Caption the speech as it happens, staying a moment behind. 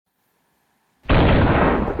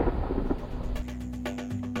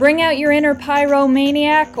Bring out your inner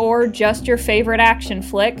pyromaniac or just your favorite action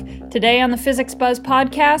flick. Today on the Physics Buzz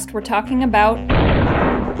podcast, we're talking about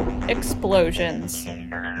explosions.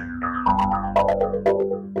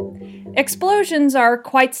 Explosions are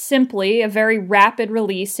quite simply a very rapid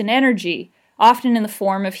release in energy, often in the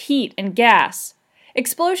form of heat and gas.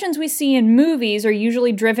 Explosions we see in movies are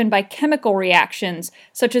usually driven by chemical reactions,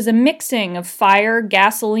 such as a mixing of fire,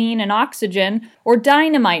 gasoline, and oxygen, or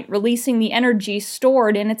dynamite releasing the energy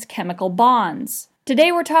stored in its chemical bonds. Today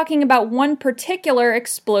we're talking about one particular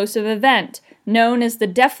explosive event, known as the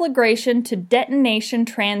deflagration to detonation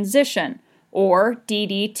transition, or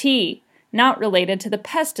DDT, not related to the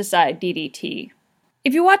pesticide DDT.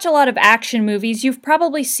 If you watch a lot of action movies, you've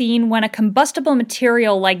probably seen when a combustible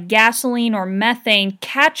material like gasoline or methane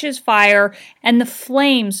catches fire and the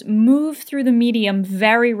flames move through the medium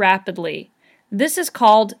very rapidly. This is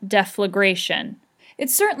called deflagration.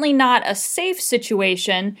 It's certainly not a safe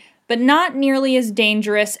situation, but not nearly as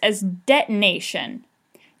dangerous as detonation.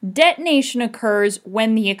 Detonation occurs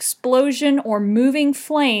when the explosion or moving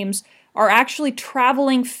flames are actually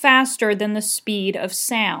traveling faster than the speed of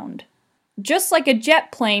sound. Just like a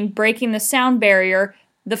jet plane breaking the sound barrier,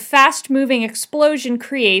 the fast-moving explosion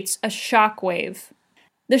creates a shock wave.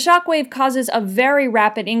 The shock wave causes a very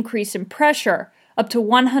rapid increase in pressure, up to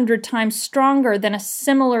 100 times stronger than a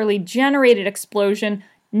similarly generated explosion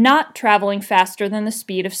not traveling faster than the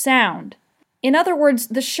speed of sound. In other words,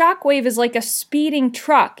 the shock wave is like a speeding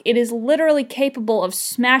truck. It is literally capable of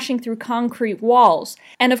smashing through concrete walls.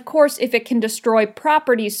 And of course, if it can destroy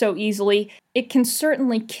property so easily, it can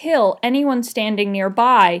certainly kill anyone standing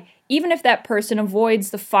nearby, even if that person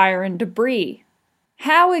avoids the fire and debris.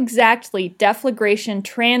 How exactly deflagration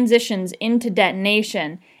transitions into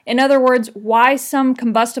detonation, in other words, why some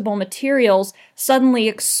combustible materials suddenly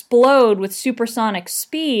explode with supersonic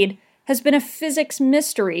speed, has been a physics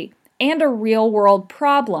mystery and a real-world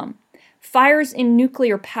problem. Fires in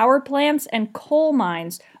nuclear power plants and coal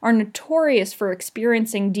mines are notorious for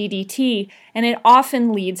experiencing DDT, and it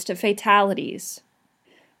often leads to fatalities.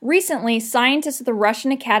 Recently, scientists at the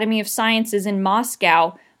Russian Academy of Sciences in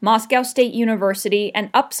Moscow, Moscow State University,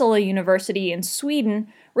 and Uppsala University in Sweden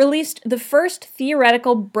released the first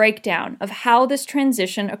theoretical breakdown of how this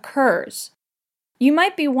transition occurs. You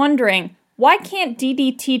might be wondering, why can't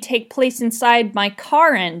DDT take place inside my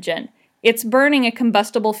car engine? It's burning a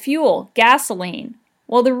combustible fuel, gasoline.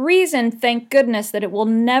 Well, the reason, thank goodness, that it will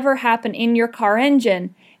never happen in your car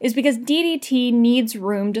engine is because DDT needs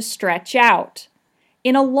room to stretch out.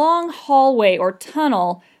 In a long hallway or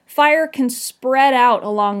tunnel, fire can spread out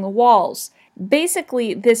along the walls.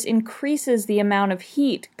 Basically, this increases the amount of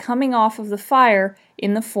heat coming off of the fire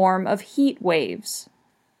in the form of heat waves.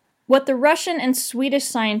 What the Russian and Swedish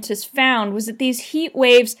scientists found was that these heat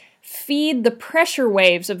waves feed the pressure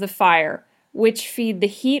waves of the fire, which feed the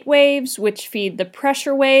heat waves, which feed the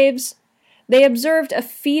pressure waves. They observed a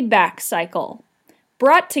feedback cycle.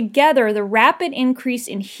 Brought together, the rapid increase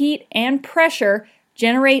in heat and pressure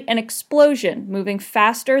generate an explosion moving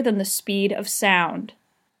faster than the speed of sound.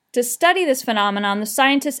 To study this phenomenon, the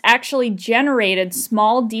scientists actually generated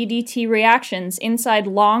small DDT reactions inside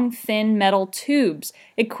long, thin metal tubes,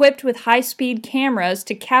 equipped with high-speed cameras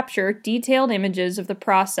to capture detailed images of the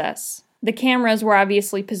process. The cameras were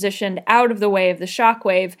obviously positioned out of the way of the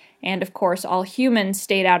shockwave, and of course all humans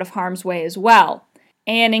stayed out of harm's way as well.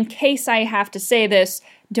 And in case I have to say this,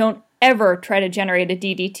 don't ever try to generate a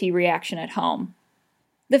DDT reaction at home.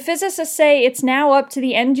 The physicists say it's now up to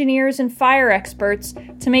the engineers and fire experts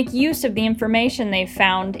to make use of the information they've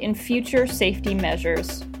found in future safety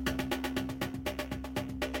measures.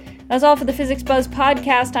 That's all for the Physics Buzz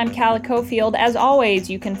podcast. I'm Calla Cofield. As always,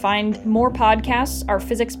 you can find more podcasts, our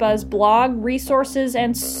Physics Buzz blog, resources,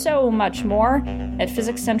 and so much more at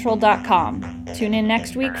physicscentral.com. Tune in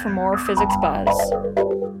next week for more Physics Buzz.